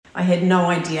I had no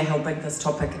idea how big this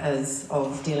topic is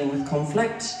of dealing with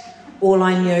conflict. All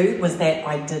I knew was that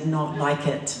I did not like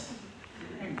it,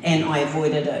 and I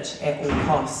avoided it at all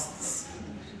costs.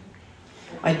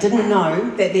 I didn't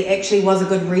know that there actually was a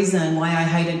good reason why I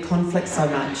hated conflict so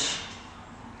much.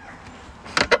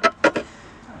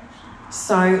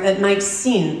 So it makes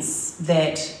sense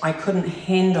that I couldn't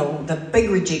handle the big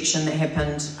rejection that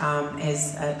happened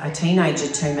as a teenager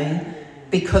to me,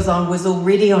 because I was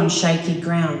already on shaky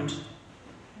ground.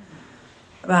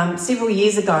 Several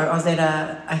years ago, I was at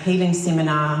a healing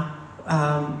seminar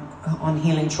on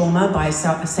healing trauma by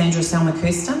Sandra Selma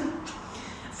Kirsten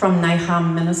from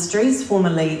Nahum Ministries,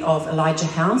 formerly of Elijah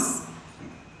House,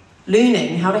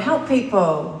 learning how to help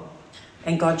people.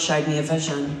 And God showed me a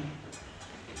vision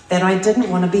that I didn't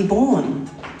want to be born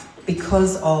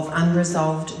because of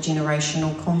unresolved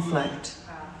generational conflict.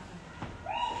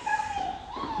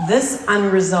 This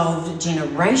unresolved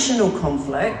generational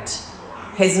conflict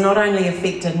has not only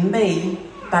affected me,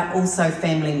 but also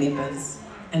family members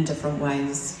in different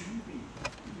ways.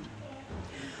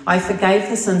 I forgave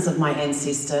the sins of my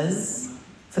ancestors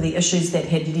for the issues that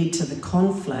had led to the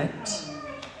conflict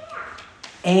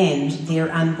and their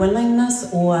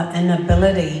unwillingness or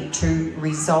inability to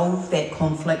resolve that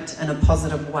conflict in a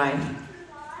positive way.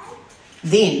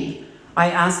 Then I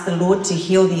asked the Lord to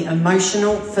heal the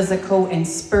emotional, physical, and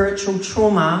spiritual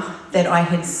trauma that I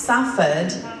had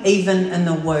suffered even in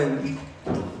the womb.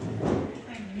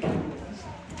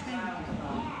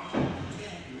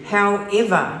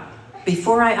 However,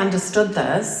 before I understood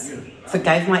this,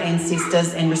 forgave my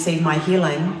ancestors, and received my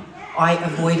healing, I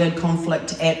avoided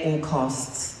conflict at all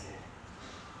costs.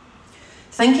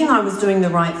 Thinking I was doing the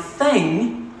right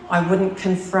thing, I wouldn't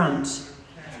confront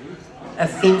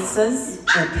offences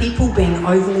or people being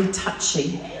overly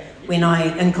touchy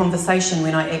in conversation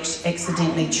when I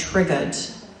accidentally triggered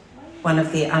one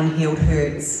of their unhealed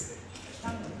hurts.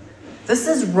 This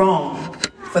is wrong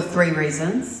for 3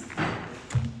 reasons.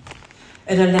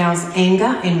 It allows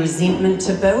anger and resentment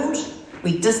to build.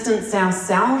 We distance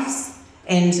ourselves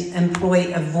and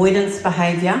employ avoidance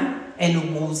behaviour,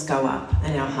 and walls go up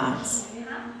in our hearts.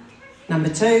 Number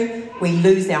 2, we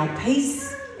lose our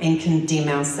peace and condemn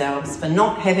ourselves for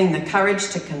not having the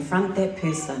courage to confront that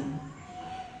person.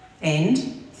 And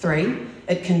 3,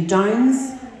 it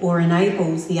condones or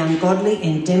enables the ungodly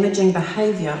and damaging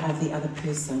behaviour of the other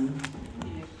person.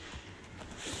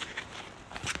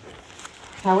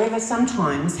 However,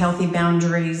 sometimes healthy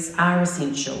boundaries are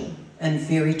essential in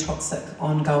very toxic,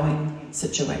 ongoing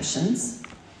situations.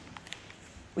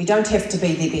 We don't have to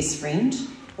be their best friend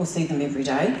or see them every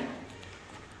day.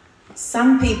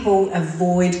 Some people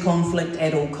avoid conflict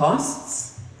at all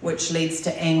costs, which leads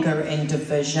to anger and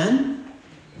division.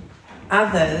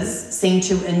 Others seem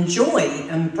to enjoy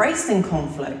embracing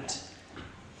conflict.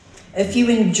 If you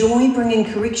enjoy bringing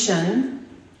correction,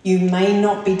 you may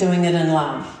not be doing it in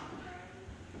love.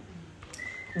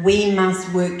 We must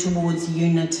work towards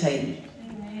unity.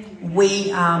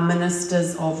 We are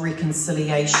ministers of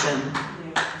reconciliation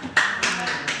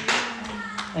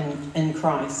in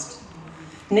Christ.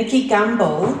 Nikki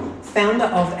Gumbel, founder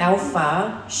of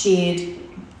Alpha, shared,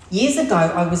 years ago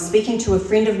I was speaking to a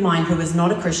friend of mine who is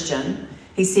not a Christian.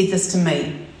 He said this to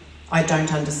me: I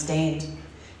don't understand.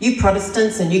 You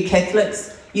Protestants and you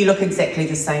Catholics, you look exactly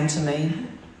the same to me.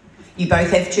 You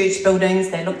both have church buildings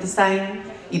that look the same.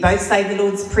 You both say the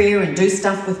Lord's Prayer and do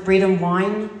stuff with bread and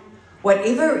wine.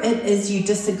 Whatever it is you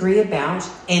disagree about,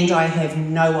 and I have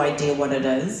no idea what it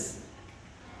is,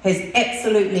 has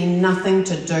absolutely nothing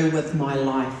to do with my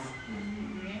life.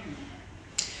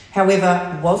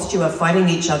 However, whilst you are fighting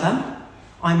each other,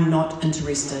 I'm not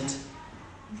interested.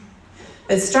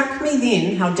 It struck me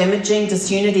then how damaging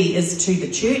disunity is to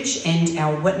the church and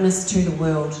our witness to the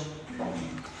world.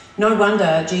 No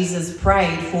wonder Jesus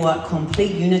prayed for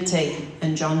complete unity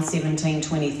in John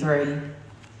 17:23.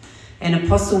 And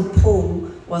Apostle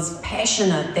Paul was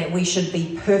passionate that we should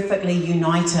be perfectly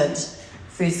united,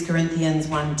 1 Corinthians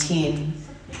 1:10.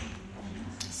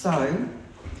 So,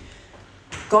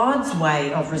 God's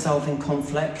way of resolving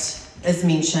conflict is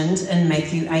mentioned in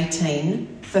Matthew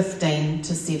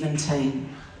 18:15-17.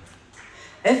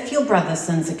 If your brother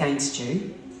sins against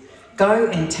you, go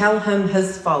and tell him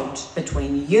his fault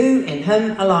between you and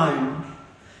him alone.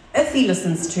 If he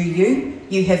listens to you,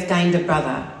 you have gained a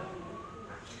brother.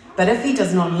 But if he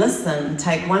does not listen,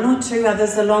 take 1 or 2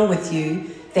 others along with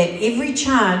you, that every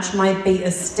charge might be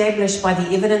established by the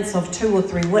evidence of 2 or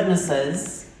 3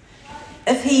 witnesses.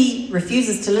 If he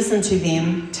refuses to listen to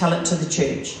them, tell it to the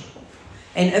church.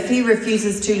 And if he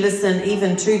refuses to listen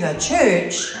even to the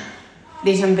church,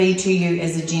 let him be to you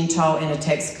as a Gentile and a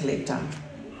tax collector.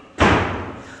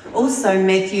 Also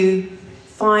Matthew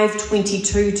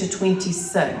 5:22 to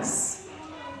 26.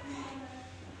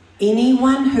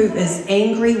 Anyone who is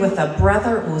angry with a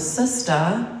brother or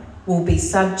sister will be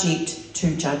subject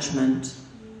to judgment.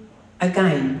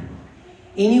 Again,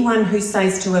 anyone who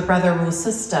says to a brother or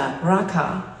sister,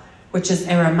 raka, which is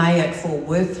Aramaic for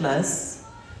worthless,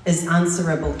 is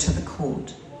answerable to the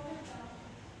court.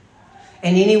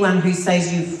 And anyone who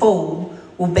says you fool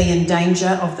will be in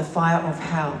danger of the fire of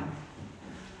hell.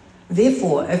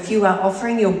 Therefore, if you are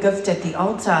offering your gift at the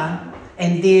altar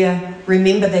and there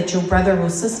remember that your brother or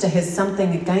sister has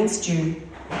something against you,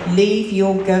 leave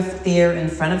your gift there in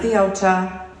front of the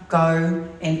altar, go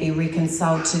and be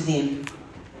reconciled to them,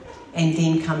 and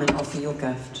then come and offer your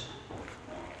gift.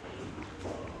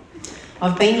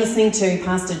 I've been listening to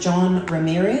Pastor John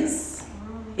Ramirez,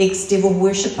 ex-devil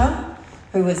worshipper,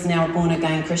 who is now a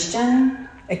born-again Christian,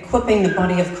 equipping the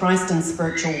body of Christ in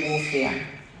spiritual warfare.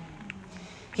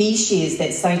 He shares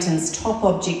that Satan's top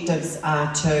objectives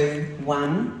are to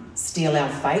 1, steal our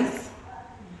faith,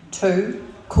 2,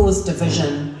 cause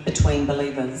division between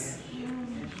believers.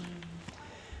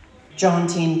 John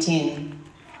 10:10,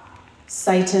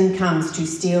 Satan comes to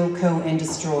steal, kill and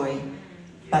destroy,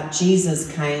 but Jesus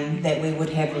came that we would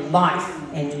have life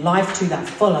and life to the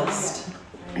fullest.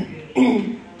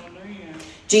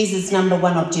 Jesus' number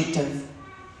one objective,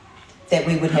 that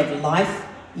we would have life,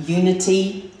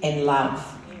 unity and love.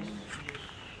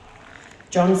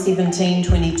 John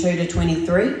 17:22 to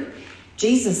 23,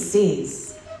 Jesus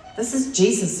says, this is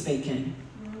Jesus speaking,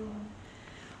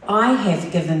 I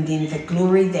have given them the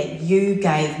glory that you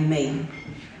gave me,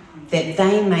 that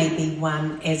they may be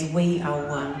one as we are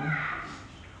one.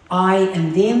 I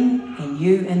in them and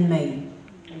you in me,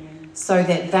 so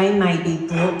that they may be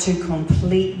brought to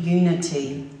complete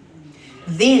unity.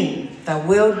 Then the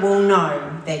world will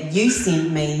know that you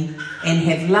sent me and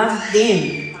have loved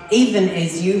them even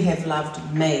as you have loved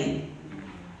me.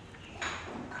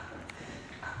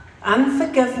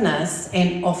 Unforgiveness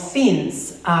and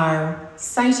offence are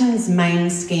Satan's main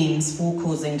schemes for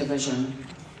causing division.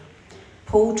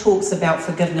 Paul talks about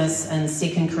forgiveness in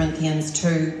 2 Corinthians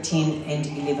 2:10 and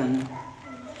 11.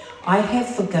 I have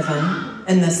forgiven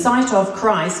in the sight of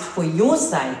Christ for your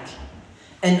sake,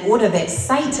 in order that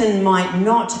Satan might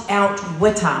not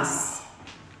outwit us,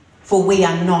 for we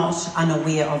are not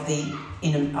unaware of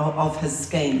his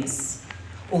schemes.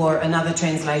 Or another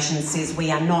translation says, we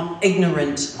are not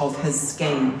ignorant of his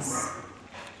schemes.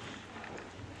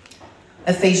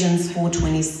 Ephesians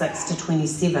 4:26 to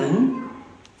 27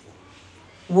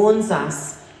 warns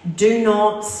us, do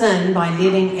not sin by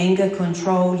letting anger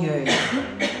control you.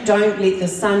 Don't let the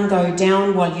sun go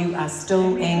down while you are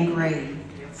still angry,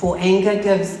 for anger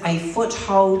gives a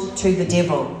foothold to the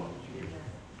devil.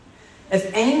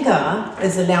 If anger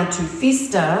is allowed to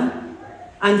fester,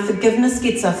 unforgiveness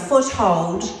gets a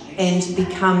foothold and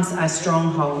becomes a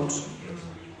stronghold.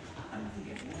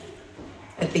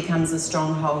 It becomes a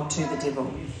stronghold to the devil.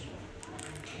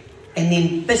 And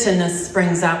then bitterness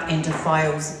springs up and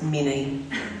defiles many.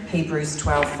 Hebrews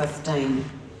 12:15.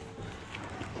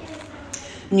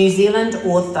 New Zealand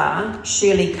author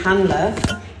Shirley Cunliffe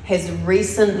has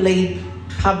recently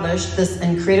published this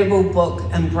incredible book,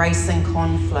 Embracing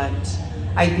Conflict,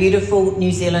 a beautiful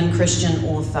New Zealand Christian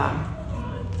author.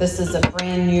 This is a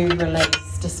brand new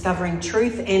release, discovering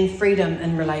truth and freedom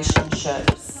in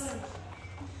relationships.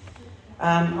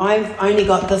 I've only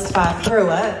got this far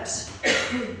through it,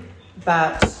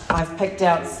 but I've picked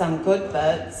out some good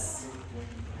bits.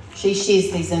 She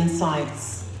shares these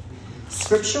insights.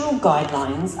 Scriptural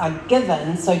guidelines are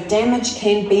given so damage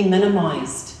can be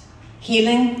minimised,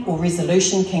 healing or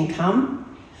resolution can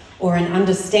come, or an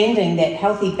understanding that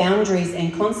healthy boundaries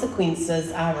and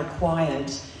consequences are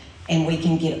required, and we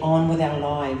can get on with our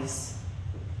lives.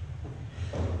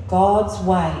 God's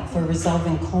way for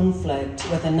resolving conflict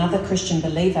with another Christian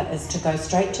believer is to go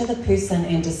straight to the person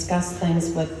and discuss things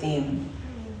with them.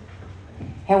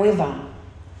 However,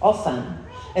 often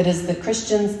it is the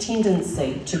Christian's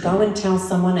tendency to go and tell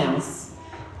someone else,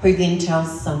 who then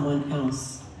tells someone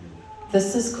else.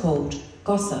 This is called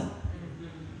gossip.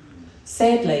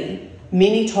 Sadly,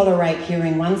 many tolerate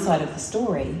hearing one side of the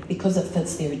story because it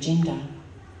fits their agenda.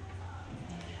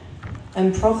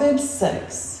 In Proverbs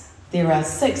 6, there are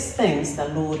 6 things the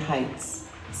Lord hates,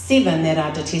 7 that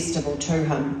are detestable to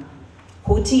him: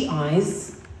 haughty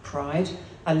eyes, pride,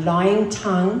 a lying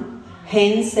tongue,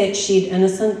 hands that shed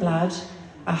innocent blood,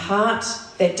 a heart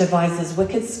that devises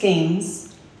wicked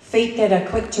schemes, feet that are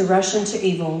quick to rush into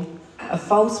evil, a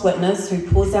false witness who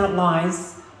pours out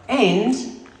lies, and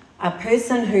a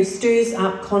person who stirs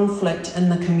up conflict in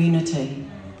the community.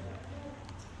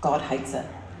 God hates it.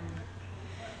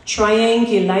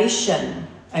 Triangulation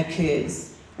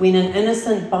occurs when an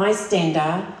innocent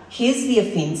bystander hears the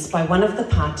offence by one of the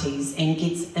parties and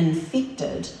gets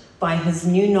infected by his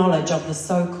new knowledge of the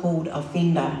so-called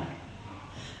offender.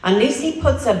 Unless he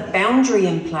puts a boundary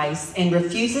in place and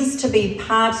refuses to be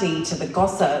party to the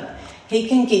gossip, he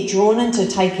can get drawn into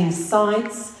taking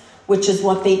sides, which is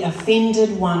what the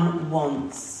offended one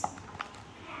wants.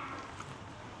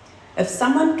 If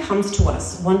someone comes to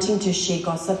us wanting to share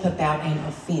gossip about an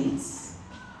offence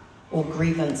or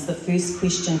grievance, the first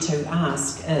question to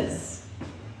ask is,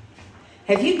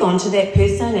 have you gone to that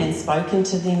person and spoken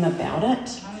to them about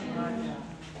it?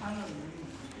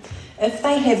 If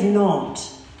they have not,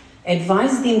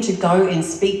 advise them to go and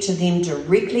speak to them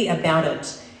directly about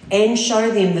it and show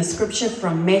them the scripture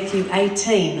from Matthew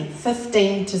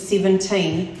 18:15 to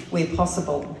 17 where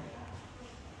possible.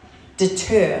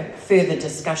 Deter further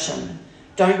discussion.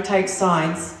 Don't take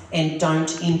sides and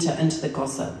don't enter into the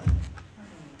gossip.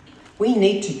 We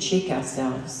need to check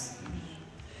ourselves.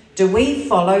 Do we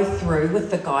follow through with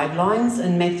the guidelines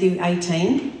in Matthew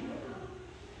 18?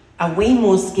 Are we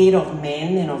more scared of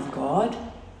man than of God?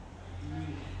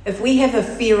 If we have a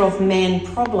fear of man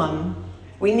problem,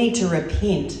 we need to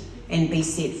repent and be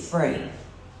set free.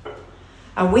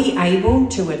 Are we able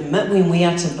to admit when we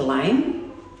are to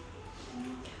blame?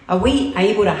 Are we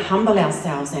able to humble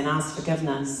ourselves and ask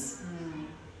forgiveness?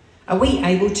 Are we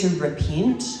able to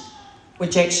repent,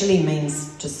 which actually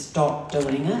means to stop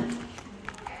doing it?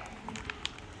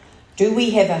 Do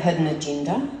we have a hidden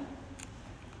agenda?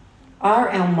 Are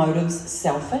our motives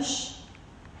selfish?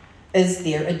 Is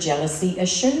there a jealousy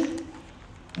issue?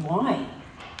 Why?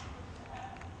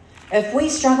 If we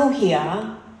struggle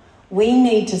here, we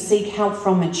need to seek help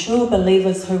from mature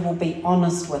believers who will be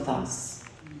honest with us.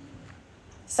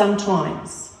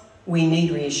 Sometimes we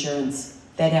need reassurance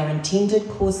that our intended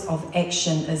course of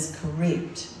action is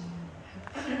correct.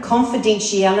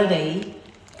 Confidentiality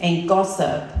and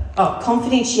gossip,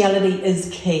 confidentiality is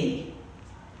key,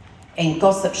 and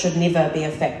gossip should never be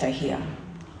a factor here.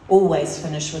 Always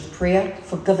finish with prayer,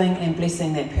 forgiving and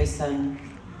blessing that person.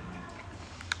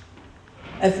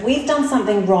 If we've done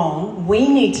something wrong, we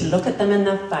need to look at them in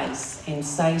the face and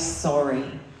say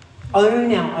sorry.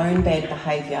 Own our own bad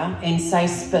behaviour and say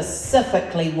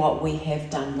specifically what we have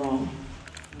done wrong.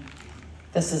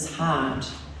 This is hard,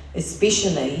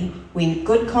 especially when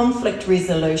good conflict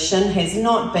resolution has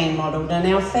not been modelled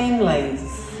in our families,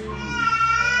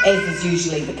 as is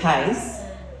usually the case.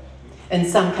 In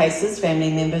some cases,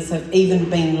 family members have even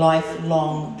been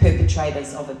lifelong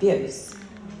perpetrators of abuse.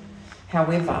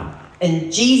 However,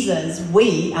 in Jesus,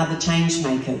 we are the change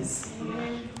makers.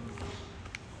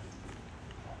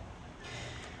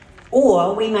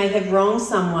 Or we may have wronged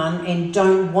someone and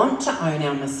don't want to own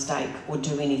our mistake or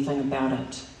do anything about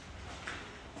it.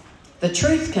 The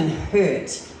truth can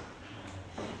hurt,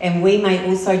 and we may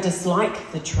also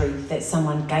dislike the truth that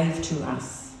someone gave to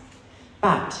us.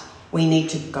 But we need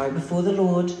to go before the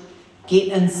Lord, get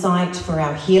insight for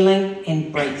our healing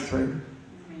and breakthrough.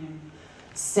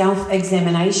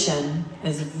 Self-examination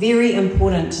is very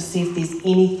important to see if there's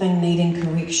anything needing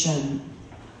correction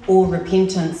or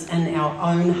repentance in our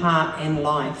own heart and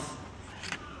life.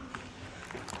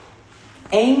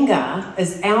 Anger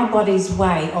is our body's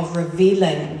way of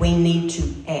revealing we need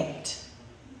to act.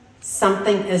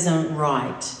 Something isn't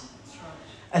right.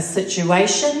 A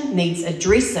situation needs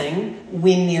addressing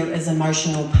when there is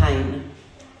emotional pain.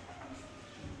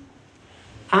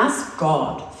 Ask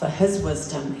God for his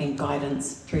wisdom and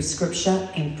guidance through scripture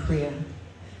and prayer.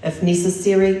 If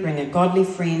necessary, bring a godly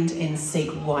friend and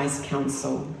seek wise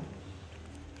counsel.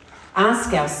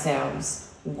 Ask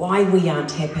ourselves why we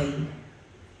aren't happy,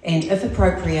 and if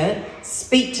appropriate,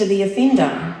 speak to the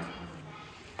offender.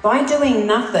 By doing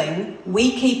nothing,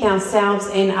 we keep ourselves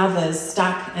and others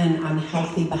stuck in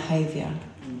unhealthy behaviour.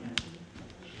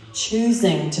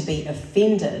 Choosing to be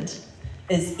offended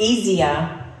is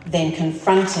easier than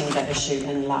confronting the issue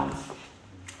in love,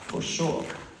 for sure.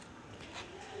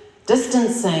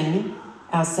 Distancing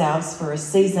ourselves for a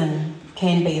season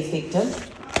can be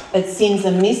effective. It sends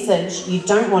a message you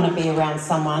don't want to be around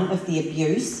someone if the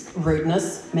abuse,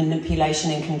 rudeness,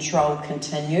 manipulation and control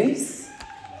continues.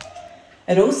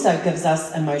 It also gives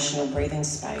us emotional breathing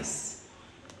space.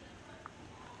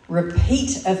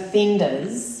 Repeat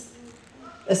offenders,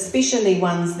 especially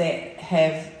ones that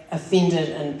have offended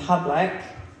in public,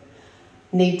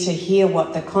 need to hear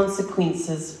what the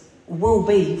consequences will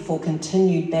be for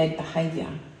continued bad behaviour,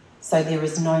 so there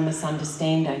is no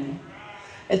misunderstanding.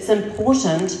 It's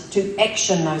important to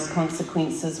action those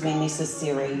consequences when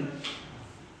necessary.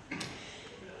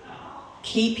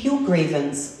 Keep your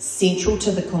grievance central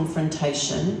to the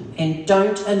confrontation and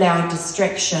don't allow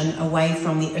distraction away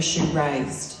from the issue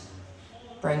raised.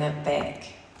 Bring it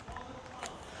back.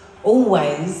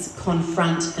 Always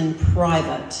confront in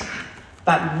private,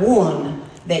 but warn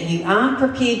that you are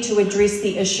prepared to address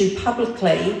the issue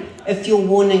publicly if your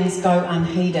warnings go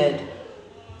unheeded.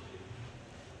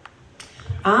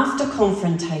 After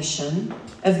confrontation,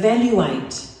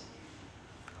 evaluate.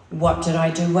 What did I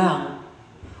do well?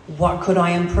 What could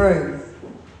I improve?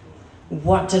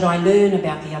 What did I learn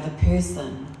about the other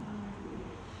person?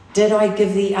 Did I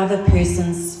give the other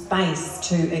person space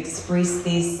to express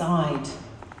their side?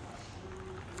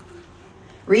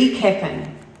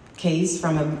 Recapping keys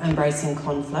from Embracing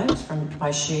Conflict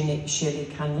by Shirley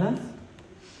Cunliffe.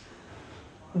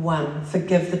 1.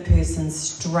 Forgive the person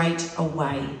straight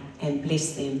away and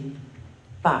bless them.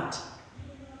 But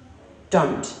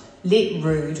don't let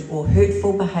rude or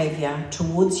hurtful behaviour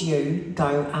towards you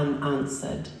go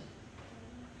unanswered.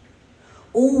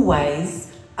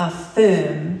 Always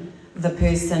affirm the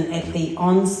person at the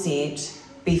onset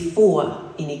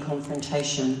before any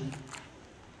confrontation.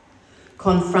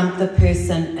 Confront the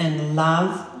person in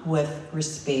love with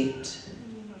respect.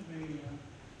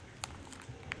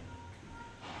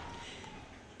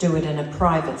 Do it in a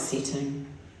private setting.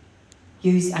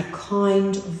 Use a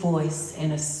kind voice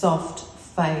and a soft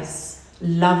face,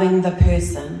 loving the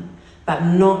person, but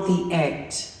not the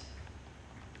act.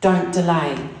 Don't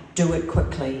delay, do it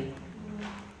quickly.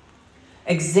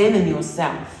 Examine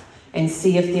yourself and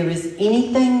see if there is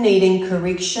anything needing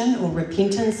correction or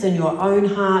repentance in your own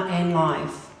heart and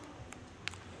life.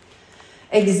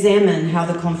 Examine how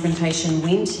the confrontation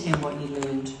went and what you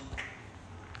learned.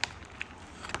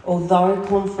 Although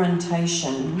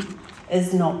confrontation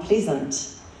is not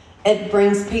pleasant, it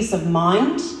brings peace of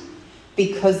mind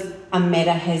because a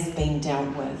matter has been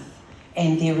dealt with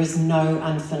and there is no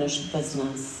unfinished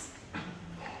business.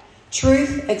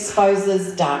 Truth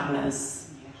exposes darkness.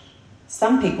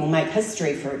 Some people make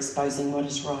history for exposing what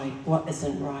is right, what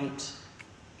isn't right.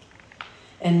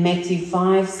 In Matthew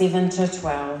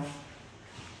 5:7-12,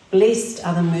 blessed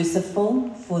are the merciful,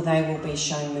 for they will be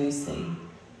shown mercy.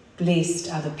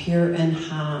 Blessed are the pure in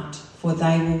heart, for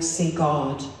they will see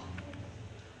God.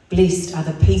 Blessed are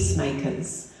the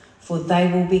peacemakers, for they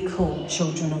will be called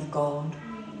children of God.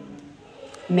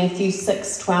 Matthew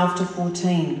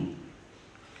 6:12-14.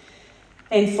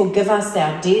 And forgive us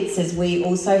our debts as we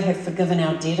also have forgiven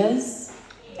our debtors.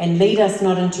 And lead us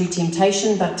not into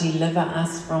temptation, but deliver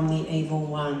us from the evil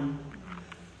one.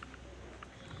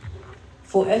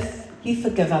 For if you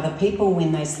forgive other people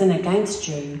when they sin against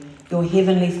you, your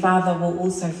heavenly Father will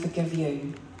also forgive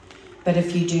you. But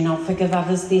if you do not forgive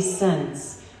others their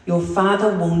sins, your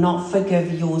Father will not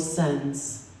forgive your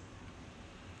sins.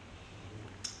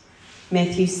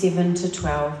 Matthew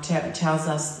 7-12 tells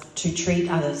us to treat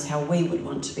others how we would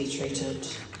want to be treated.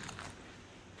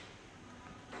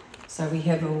 So we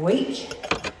have a week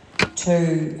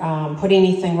to put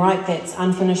anything right that's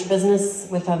unfinished business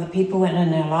with other people and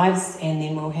in our lives, and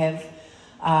then we'll have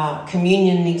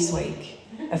communion next week,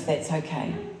 if that's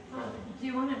okay. Do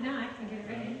you want it now? I can get it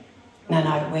ready.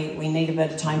 No, we need a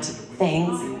bit of time to...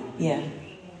 Thanks. Yeah.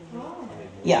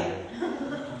 Yeah.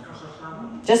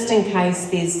 Just in case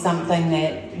there's something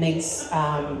that needs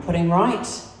putting right.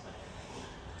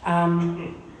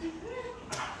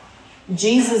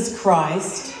 Jesus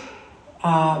Christ,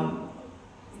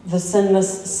 the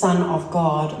sinless Son of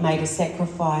God, made a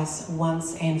sacrifice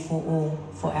once and for all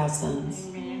for our sins.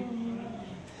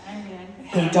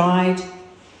 He died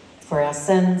for our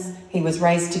sins. He was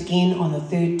raised again on the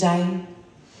third day.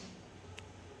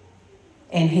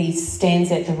 And he stands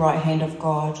at the right hand of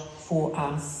God for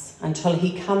us until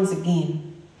he comes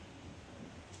again.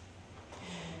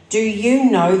 Do you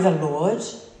know the Lord?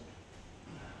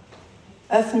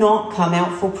 If not, come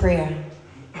out for prayer.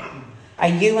 Are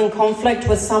you in conflict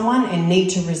with someone and need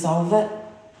to resolve it?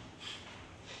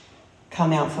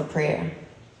 Come out for prayer.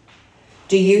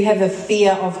 Do you have a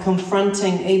fear of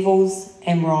confronting evils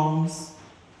and wrongs?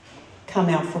 Come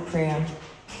out for prayer.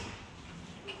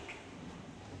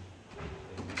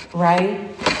 Ray,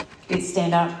 let's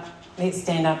stand up. Let's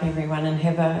stand up, everyone, and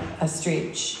have a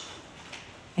stretch.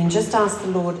 And just ask the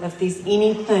Lord if there's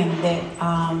anything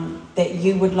that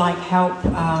you would like help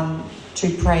to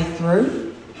pray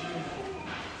through.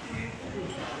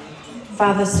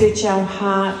 Father, search our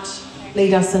heart.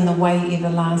 Lead us in the way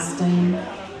everlasting.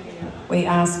 We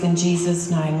ask in Jesus'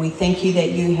 name. We thank you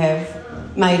that you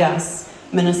have made us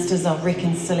ministers of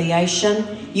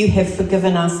reconciliation. You have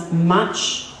forgiven us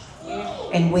much.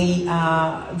 And we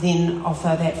then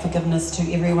offer that forgiveness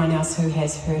to everyone else who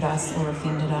has hurt us or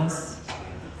offended us.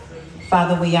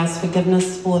 Father, we ask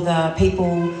forgiveness for the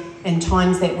people and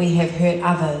times that we have hurt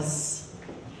others.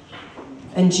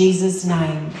 In Jesus'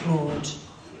 name, Lord,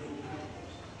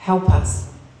 help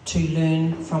us to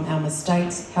learn from our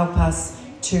mistakes. Help us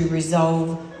to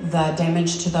resolve the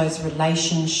damage to those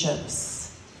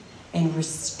relationships and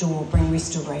bring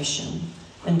restoration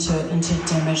into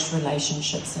damaged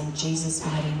relationships in Jesus'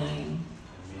 mighty name.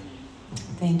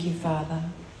 Thank you, Father.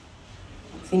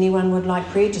 If anyone would like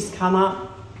prayer, just come up.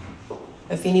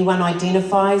 If anyone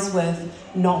identifies with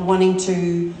not wanting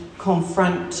to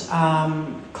confront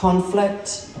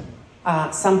conflict,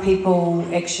 some people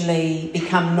actually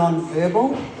become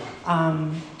non-verbal.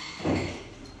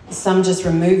 Some just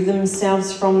remove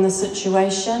themselves from the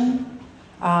situation.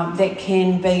 That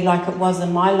can be like it was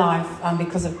in my life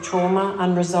because of trauma,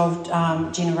 unresolved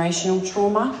generational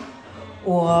trauma,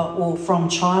 or from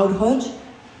childhood.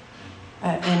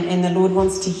 And the Lord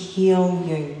wants to heal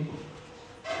you.